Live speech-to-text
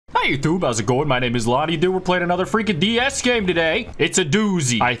Hey YouTube, how's it going? My name is Lonniedos. We're playing another freaking DS game today. It's a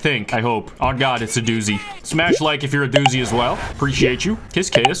doozy, I think. I hope. On God, it's a doozy. Smash like if you're a doozy as well. Appreciate you. Kiss,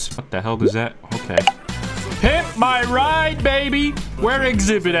 kiss. What the hell does that? Okay. Pimp My Ride, baby. Where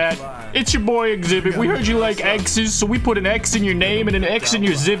Xzibit at? It's your boy Xzibit. We heard you like X's, so we put an X in your name and an X in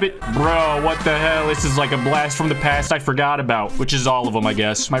your Xzibit. Bro, what the hell? This is like a blast from the past I forgot about, which is all of them, I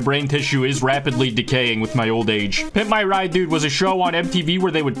guess. My brain tissue is rapidly decaying with my old age. Pimp My Ride, dude, was a show on MTV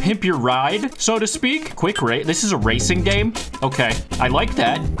where they would pimp your ride, so to speak. Quick race. This is a racing game? Okay, I like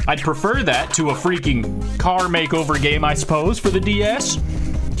that. I'd prefer that to a freaking car makeover game, I suppose, for the DS.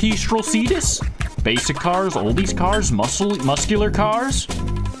 Kestrel Cetus. Basic cars, oldies cars, muscular cars.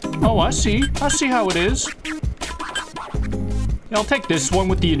 Oh, I see. I see how it is. Yeah, I'll take this one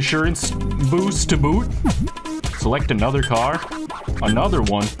with the insurance boost to boot. Select another car. Another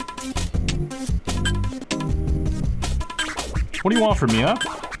one. What do you want from me, huh?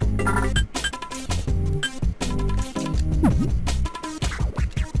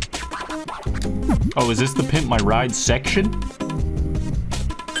 Oh, is this the Pimp My Ride section?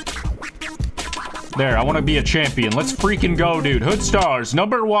 There, I want to be a champion. Let's freaking go, dude. Hood Stars,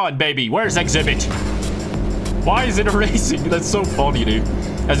 #1, baby. Where's Xzibit? Why is it a racing? That's so funny, dude.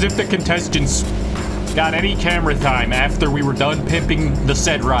 As if the contestants got any camera time after we were done pimping the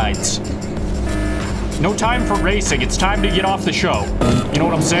said rides. No time for racing. It's time to get off the show. You know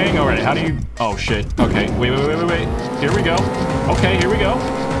what I'm saying? All right, how do you... Oh, shit. Okay, wait. Here we go. Okay, here we go.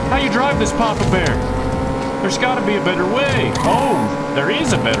 How you drive this Papa Bear? There's gotta be a better way. Oh, there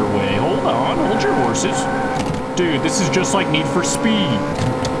is a better way. Hold on, hold your horses. Dude, this is just like Need for Speed.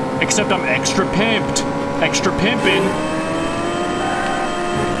 Except I'm extra pimped. Extra pimpin'.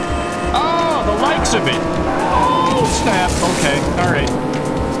 Oh, the likes of it. Oh, snap. Okay, alright.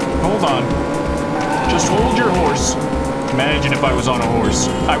 Hold on. Just hold your horse. Imagine if I was on a horse.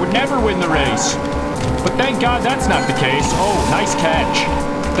 I would never win the race. But thank God that's not the case. Oh, nice catch.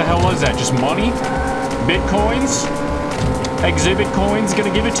 What the hell was that? Just money? Bitcoins? Xzibit coins gonna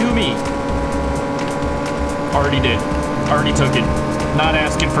give it to me. Already did. Already took it. Not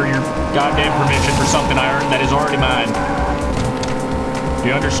asking for your goddamn permission for something I earned that is already mine. Do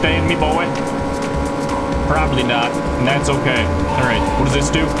you understand me, boy? Probably not, and that's okay. Alright, what does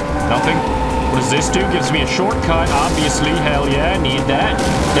this do? Nothing? What does this do? Gives me a shortcut, obviously. Hell yeah, need that.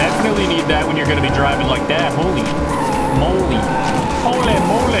 Definitely need that when you're gonna be driving like that. Holy moly. Holy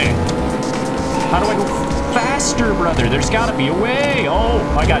moly. How do I go faster, brother? There's gotta be a way. Oh,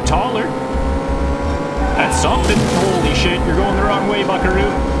 I got taller. That's something. Holy shit, you're going the wrong way,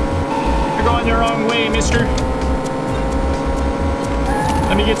 buckaroo. You're going the wrong way, mister.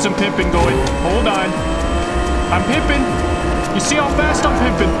 Let me get some pimping going. Hold on. I'm pimping. You see how fast I'm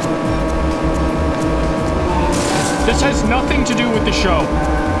pimping? This has nothing to do with the show.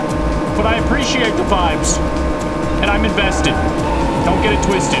 But I appreciate the vibes. And I'm invested. Don't get it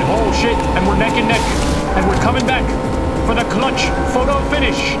twisted. Oh shit, and we're neck and neck. And we're coming back for the clutch photo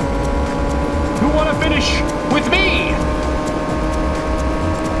finish. Who wanna finish with me?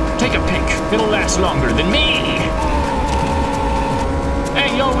 Take a pic. It'll last longer than me.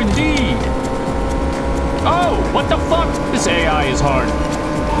 Hey, yo, indeed. Oh, what the fuck? This AI is hard.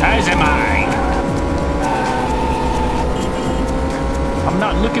 As am I. I'm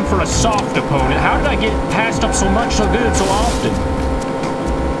not looking for a soft opponent. How did I get passed up so much, so good, so often?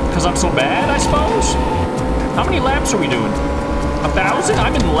 Because I'm so bad, I suppose? How many laps are we doing? 1,000?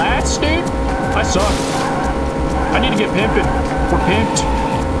 I'm in last, dude? I suck. I need to get pimping. We're pimped.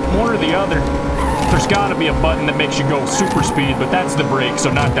 One or the other. There's gotta be a button that makes you go super speed, but that's the brake, so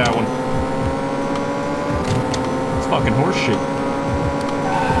not that one. It's fucking horse shit.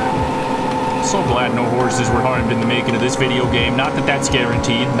 So glad no horses were harmed in the making of this video game. Not that that's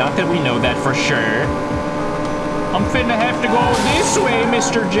guaranteed. Not that we know that for sure. I'm finna have to go this way,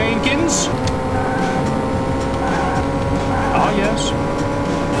 Mr. Jenkins. Ah, yes.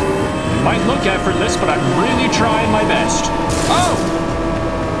 It might look effortless, but I'm really trying my best. Oh!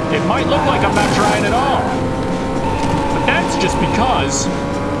 It might look like I'm not trying at all. But that's just because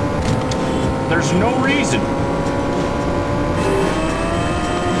there's no reason.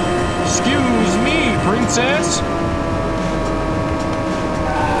 Excuse me, princess.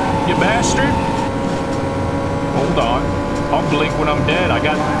 You bastard. Hold on. I'll blink when I'm dead. I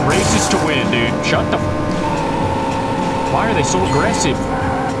got races to win, dude. Shut the... Why are they so aggressive?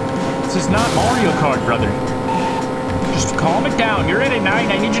 This is not Mario Kart, brother. Just calm it down. You're at a 9.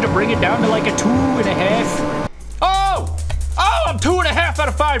 I need you to bring it down to like a 2.5. Oh! Oh, I'm 2.5 out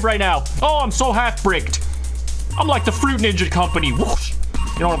of 5 right now. Oh, I'm so half-bricked. I'm like the Fruit Ninja Company. Whoosh.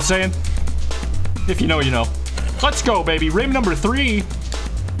 You know what I'm saying? If you know, you know. Let's go, baby. Rim number 3.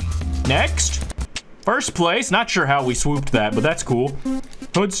 Next. First place. Not sure how we swooped that, but that's cool.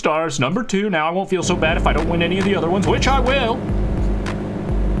 Hood Stars, number 2. Now I won't feel so bad if I don't win any of the other ones, which I will.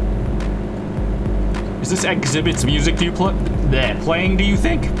 Is this Xzibit's music do you playing, do you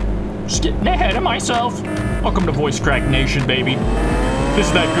think? Just getting ahead of myself. Welcome to Voice Crack Nation, baby. This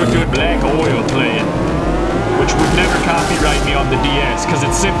is that good black oil playing, which would never copyright me on the DS, because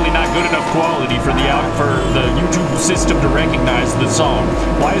it's simply not good enough quality for the YouTube system to recognize the song.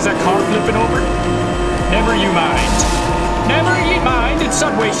 Why is that car flipping over? Never you mind. Never ye mind, it's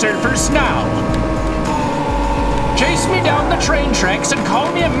Subway Surfers now. Chase me down the train tracks and call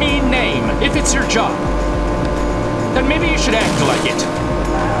me a mean name, if it's your job. Then maybe you should act like it.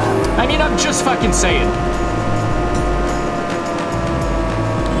 I mean, I'm just fucking saying.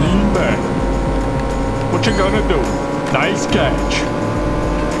 Lean back. What you gonna do? Nice catch.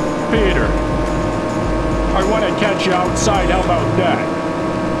 Peter, I want to catch you outside, how about that?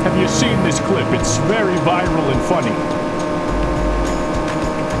 Have you seen this clip? It's very viral and funny.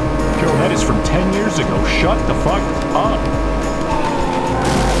 Joe, that is from 10 years ago. Shut the fuck up.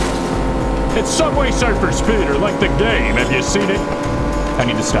 It's Subway Surfers, Peter, like the game. Have you seen it? I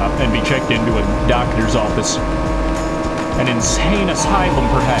need to stop and be checked into a doctor's office. An insane asylum,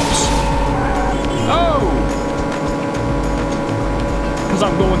 perhaps. Oh! Because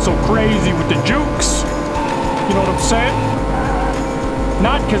I'm going so crazy with the jukes. You know what I'm saying?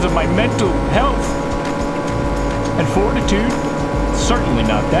 Not because of my mental health and fortitude. Certainly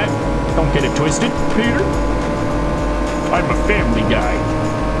not that. Don't get it twisted, Peter. I'm a family guy.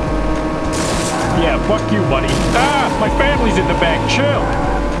 Yeah, fuck you, buddy. Ah, my family's in the back. Chill.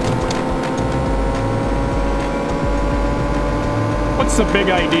 What's the big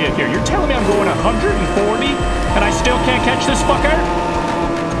idea here? You're telling me I'm going 140 and I still can't catch this fucker?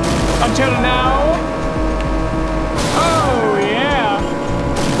 Until now? Oh, yeah.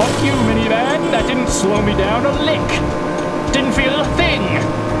 Fuck you, minivan. That didn't slow me down a lick. Didn't feel a thing.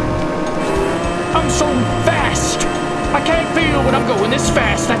 I'm so fast. I can't feel when I'm going this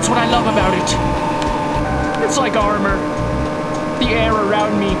fast. That's what I love about it. It's like armor. The air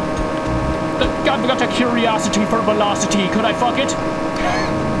around me. I've got a curiosity for velocity. Could I fuck it?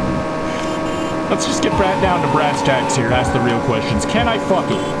 Let's just get down to brass tacks here. Ask the real questions. Can I fuck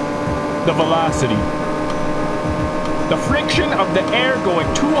it? The velocity. The friction of the air going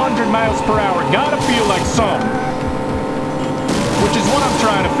 200 miles per hour. Gotta feel like some. Which is what I'm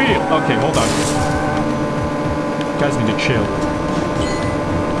trying to feel. Okay, hold on. You guys need to chill.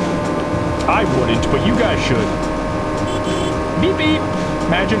 I wouldn't, but you guys should. Beep beep.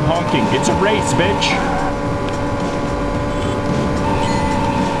 Imagine honking. It's a race, bitch.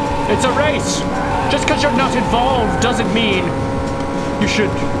 It's a race. Just because you're not involved doesn't mean you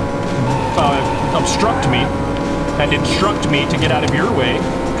should obstruct me and instruct me to get out of your way,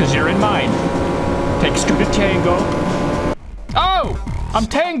 because you're in mine. Takes two to tango. Oh! I'm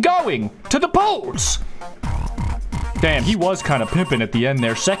tangoing to the poles! Damn, he was kind of pimping at the end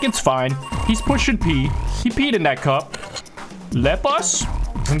there. Second's fine. He's pushing pee. He peed in that cup. Lepus?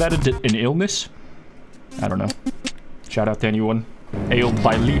 Isn't that an illness? I don't know. Shout out to anyone ailed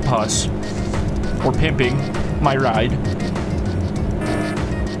by lepus. Or pimping my ride.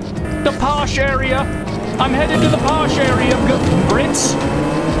 The posh area! I'm headed to the posh area, Brits!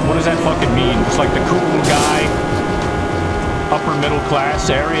 What does that fucking mean? It's like the cool guy, upper middle class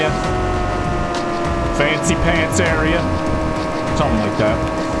area, fancy pants area, something like that.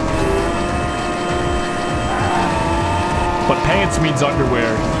 But pants means underwear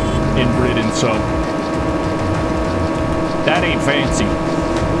in Britain, so that ain't fancy.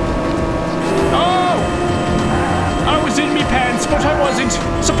 Oh! I was in me pants, but I wasn't.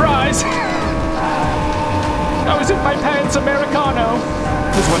 Surprise! I was in my pants Americano.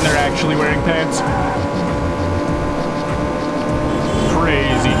 This is when they're actually wearing pants.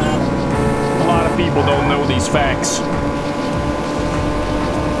 Crazy. A lot of people don't know these facts.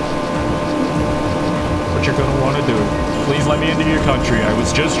 What you're gonna want to do. Please let me into your country. I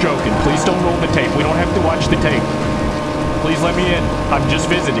was just joking. Please don't roll the tape. We don't have to watch the tape. Please let me in. I'm just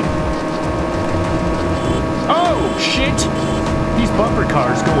visiting. Oh, shit. These bumper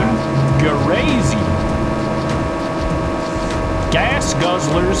cars going crazy. Gas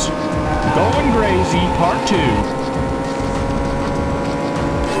Guzzlers, Going Crazy, Part 2.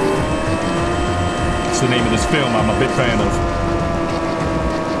 It's the name of this film I'm a big fan of.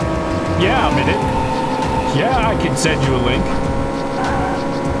 Yeah, I'm in it. Yeah, I can send you a link.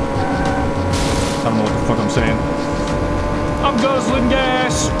 I don't know what the fuck I'm saying. I'm guzzling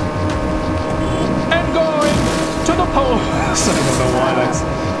gas. And going to the polls. I don't know why that's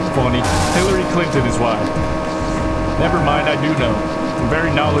funny. Hillary Clinton is why. Never mind, I do know. I'm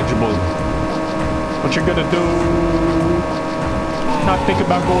very knowledgeable. What you gonna do? Not thinking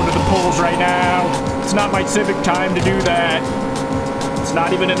about going to the polls right now. It's not my civic time to do that. It's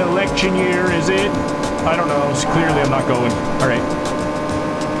not even an election year, is it? I don't know. So clearly I'm not going. All right.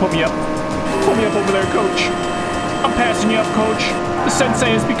 Put me up. Put me up over there, coach. I'm passing you up, coach. The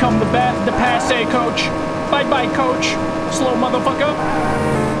sensei has become the passe, coach. Bye-bye, coach. Slow motherfucker.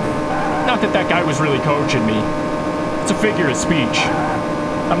 Not that that guy was really coaching me. It's a figure of speech.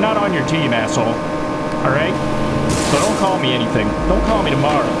 I'm not on your team, asshole. All right? So don't call me anything. Don't call me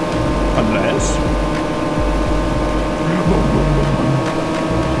tomorrow. Unless...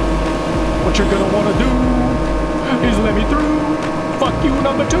 What you're gonna wanna do is let me through. Fuck you,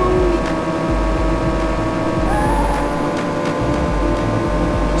 number 2.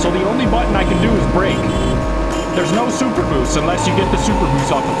 So the only button I can do is brake. There's no super boost unless you get the super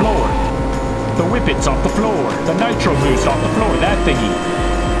boost off the floor. The whippets off the floor. The nitro boost off the floor. That thingy.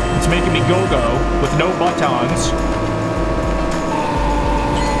 It's making me go-go with no buttons.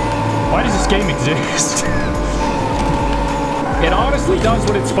 Why does this game exist? It honestly does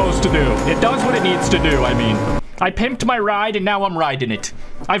what it's supposed to do. It does what it needs to do, I mean. I pimped my ride and now I'm riding it.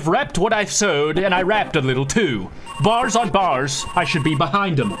 I've repped what I've sowed and I rapped a little too. Bars on bars, I should be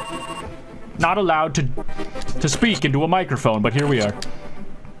behind them. Not allowed to speak into a microphone, but here we are.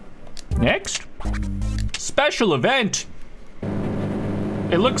 Next. Special event.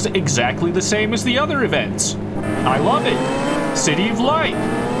 It looks exactly the same as the other events. I love it. City of Light.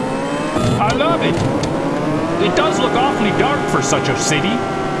 I love it. It does look awfully dark for such a city.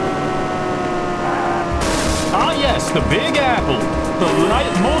 Ah yes, the Big Apple. The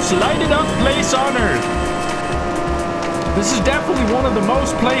most lighted up place on Earth. This is definitely one of the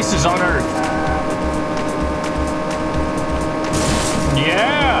most places on Earth.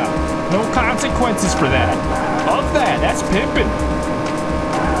 Yeah. No consequences for that. Of that. That's pimping.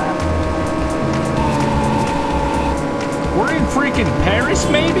 We're in freaking Paris,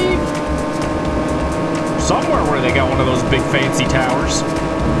 maybe? Somewhere where they got one of those big fancy towers.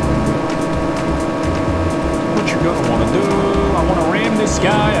 What you gonna wanna do? I wanna ram this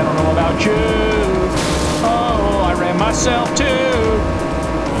guy. I don't know about you. Oh, I ran myself too.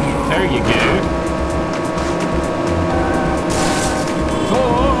 There you go.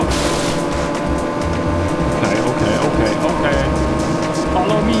 Oh. Okay.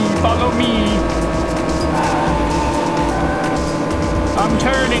 Follow me, follow me. I'm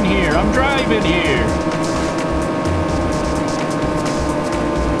turning here. I'm driving here.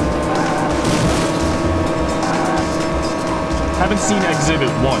 Haven't seen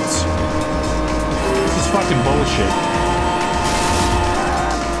Xzibit once. This is fucking bullshit.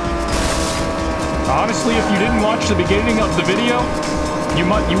 Honestly, if you didn't watch the beginning of the video,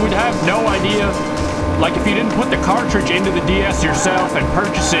 you would have no idea. Like, if you didn't put the cartridge into the DS yourself and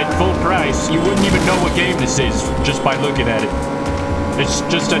purchase it full price, you wouldn't even know what game this is just by looking at it. It's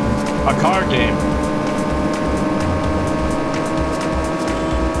just a car game.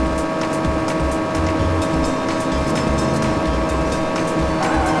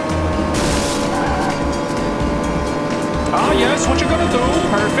 Ah, yes, what you gonna do?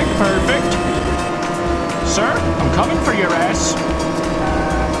 Perfect. Sir, I'm coming for your ass.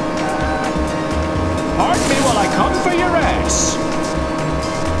 Pardon me while I come for your ass.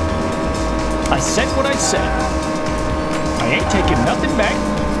 I said what I said. I ain't taking nothing back.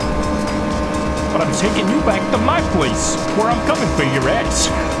 But I'm taking you back to my place, where I'm coming for your ass.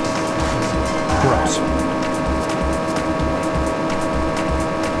 Gross.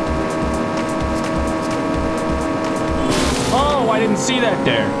 Oh, I didn't see that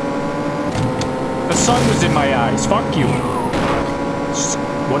there. The sun was in my eyes. Fuck you.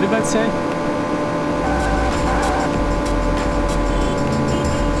 What did that say?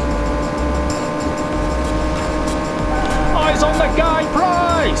 Eyes on the guy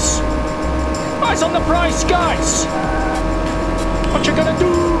price! Eyes on the price, guys! What you gonna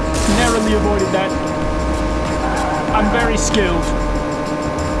do? Narrowly avoided that. I'm very skilled.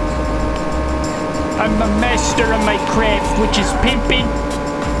 I'm a master of my craft, which is pimping.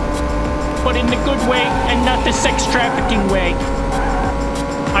 But in the good way and not the sex trafficking way.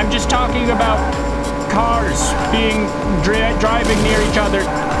 I'm just talking about cars being driving near each other.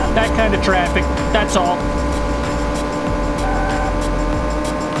 That kind of traffic. That's all.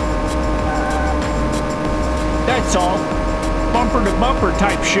 That's all. Bumper to bumper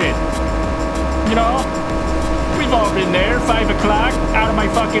type shit. You know? We've all been there. 5 o'clock. Out of my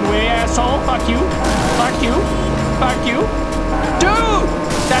fucking way, asshole. Fuck you. Fuck you. Fuck you. Dude!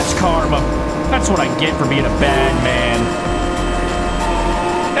 That's karma. That's what I get for being a bad man.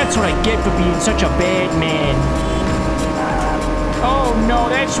 That's what I get for being such a bad man. Oh no,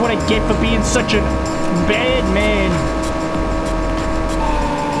 that's what I get for being such a bad man.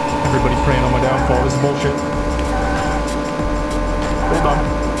 Everybody praying on my downfall. This is bullshit. Hold on.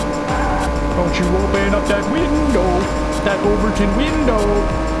 Don't you open up that window, that Overton window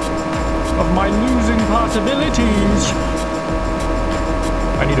of my losing possibilities.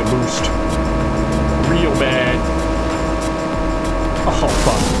 I need a boost. Real bad. Oh,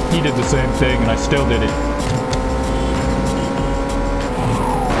 fuck. He did the same thing, and I still did it.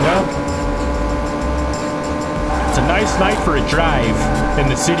 Well, it's a nice night for a drive in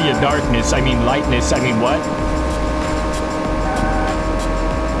the city of darkness. I mean, lightness. I mean, what?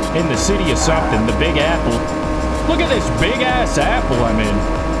 In the city of something, the Big Apple. Look at this big-ass apple I'm in.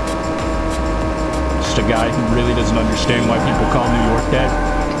 Just a guy who really doesn't understand why people call New York that.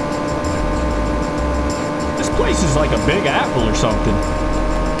 This place is like a big apple or something.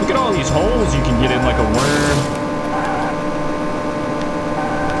 Look at all these holes you can get in like a worm.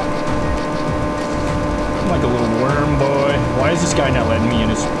 I'm like a little worm boy. Why is this guy not letting me in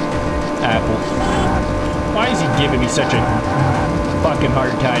his apple? Why is he giving me such a fucking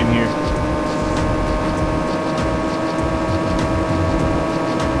hard time here?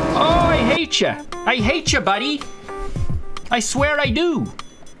 Oh, I hate ya. I hate ya, buddy. I swear I do.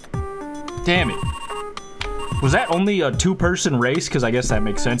 Damn it. Was that only a two-person race? Because I guess that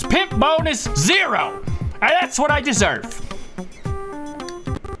makes sense. Pimp bonus 0. That's what I deserve.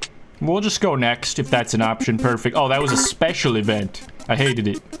 We'll just go next if that's an option. Perfect. Oh, that was a special event. I hated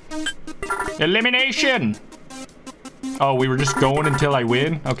it. Elimination. Oh, we were just going until I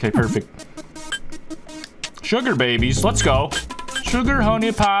win? Okay, perfect. Sugar babies. Let's go. Sugar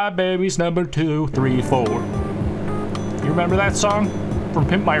honey pie babies number 2, 3, 4. You remember that song from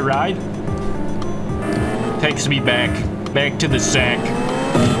Pimp My Ride? Takes me back to the sack.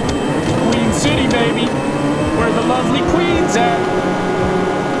 Queen City, baby, where the lovely queen's at.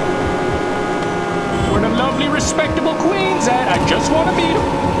 Where the lovely, respectable queen's at. I just want to meet them.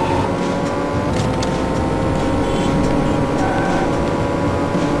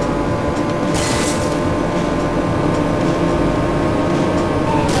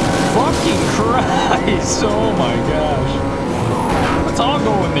 Fucking Christ! Oh my gosh! Let's all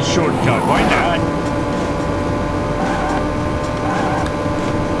go in this shortcut. Why not?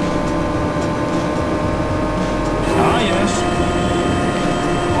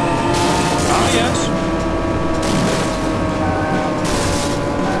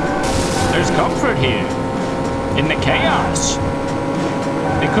 Comfort here in the chaos.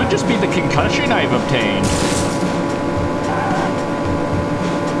 It could just be the concussion I've obtained.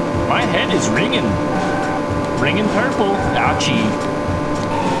 My head is ringing purple. Ouchie.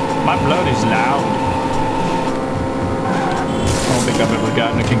 My blood is loud. I don't think I've ever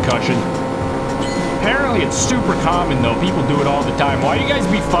gotten a concussion. Apparently it's super common though. People do it all the time. Why you guys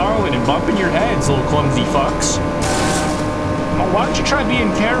be falling and bumping your heads, little clumsy fucks? Well, why don't you try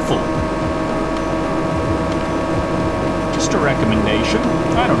being careful? Just a recommendation.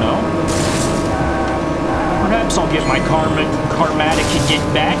 I don't know. Perhaps I'll get my karmatic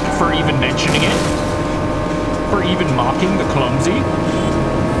get back for even mentioning it. For even mocking the clumsy.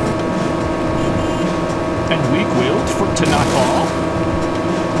 And weak-willed to not fall.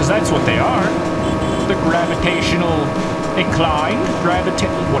 Because that's what they are. The gravitational inclined.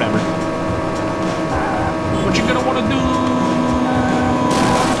 Whatever. What you gonna wanna do?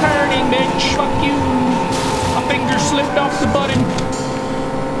 I'm turning, bitch. Fuck you. My finger slipped off the button.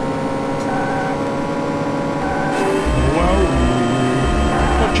 Whoa.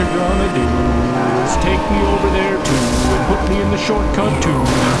 What you're gonna do is take me over there too and put me in the shortcut too.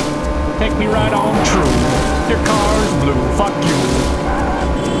 Take me right on true. Your car's blue. Fuck you.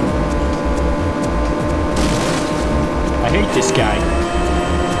 I hate this guy.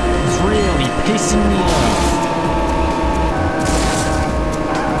 He's really pissing me off.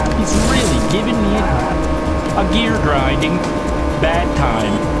 He's really giving me a gear grinding bad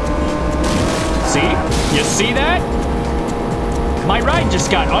time. See? You see that? My ride just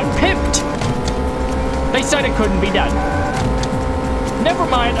got unpimped. They said it couldn't be done. Never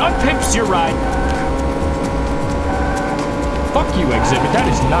mind, unpimps your ride. Fuck you, Xzibit. That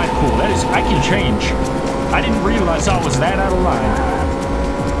is not cool. That is, I can change. I didn't realize I was that out of line.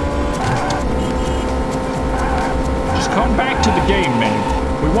 Just come back to the game,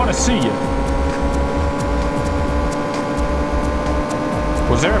 man. We want to see you.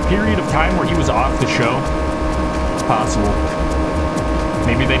 Was there a period of time where he was off the show? It's possible.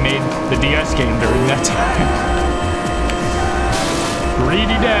 Maybe they made the DS game during that time.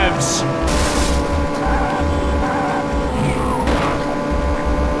 Greedy devs.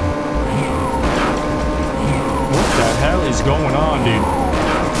 What the hell is going on, dude?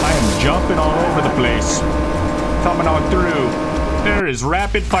 I am jumping all over the place. Coming on through. There is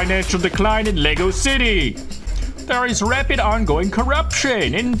rapid financial decline in Lego City. There is rapid ongoing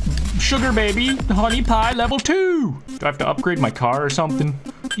corruption in Sugar Baby Honey Pie Level 2. Do I have to upgrade my car or something?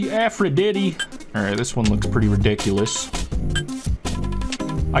 The Aphrodite. All right, this one looks pretty ridiculous.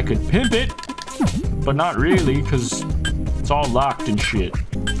 I could pimp it, but not really, because it's all locked and shit.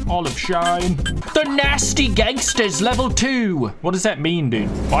 Olive shine. The Nasty Gangsters Level 2. What does that mean, dude?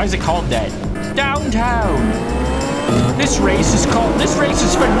 Why is it called that? Downtown. This race is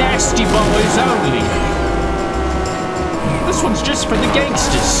for nasty boys only. This one's just for the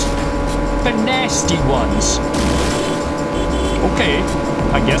gangsters. The nasty ones. Okay,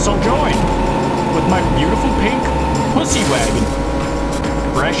 I guess I'll join. With my beautiful pink pussy wagon.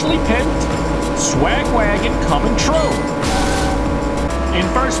 Freshly pimped, swag wagon coming true. In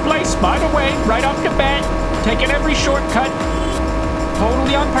first place, by the way, right off the bat, taking every shortcut,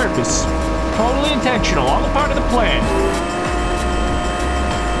 totally on purpose, totally intentional, all a part of the plan.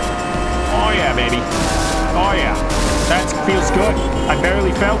 Oh yeah, baby. Oh yeah, that feels good. I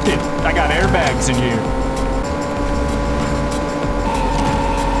barely felt it. I got airbags in here.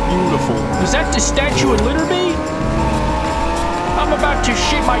 Beautiful. Is that the Statue of Liberty? I'm about to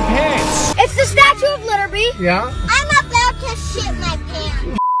shit my pants. It's the Statue of Liberty. Yeah? I'm about to shit my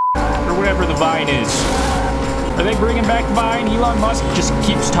pants. Or whatever the Vine is. Are they bringing back Vine? Elon Musk just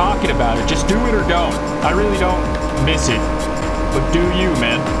keeps talking about it. Just do it or don't. I really don't miss it. But do you,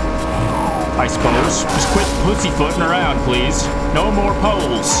 man? I suppose. Just quit pussyfooting around, please. No more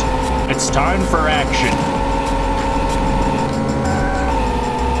polls. It's time for action.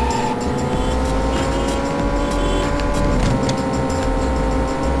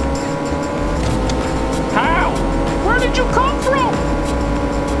 Where did you come from?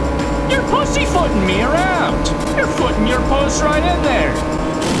 You're pussyfooting me around. You're footing your puss right in there.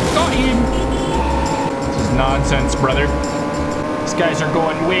 Got him. This is nonsense, brother. These guys are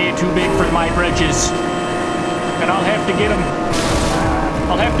going way too big for my britches. And I'll have to get them.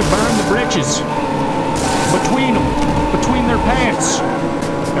 I'll have to burn the britches. Between them. Between their pants.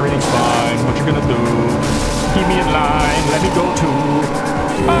 Everything's fine. What you gonna do? Keep me in line. Let me go too.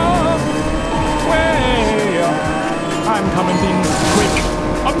 Way up. I'm coming in quick.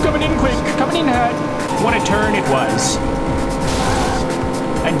 I'm coming in quick. Coming in hot. What a turn it was.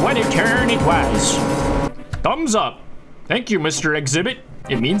 And what a turn it was. Thumbs up. Thank you, Mr. Xzibit.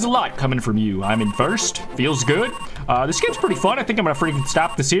 It means a lot coming from you. I'm in first. Feels good. This game's pretty fun. I think I'm gonna freaking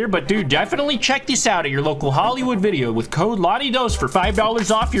stop this here. But dude, definitely check this out at your local Hollywood Video with code Lonniedos for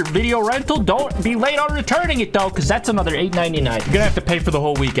 $5 off your video rental. Don't be late on returning it though, because that's another $8.99. You're gonna have to pay for the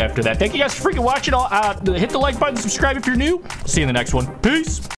whole week after that. Thank you guys for freaking watching. Hit the like button, subscribe if you're new. See you in the next one. Peace.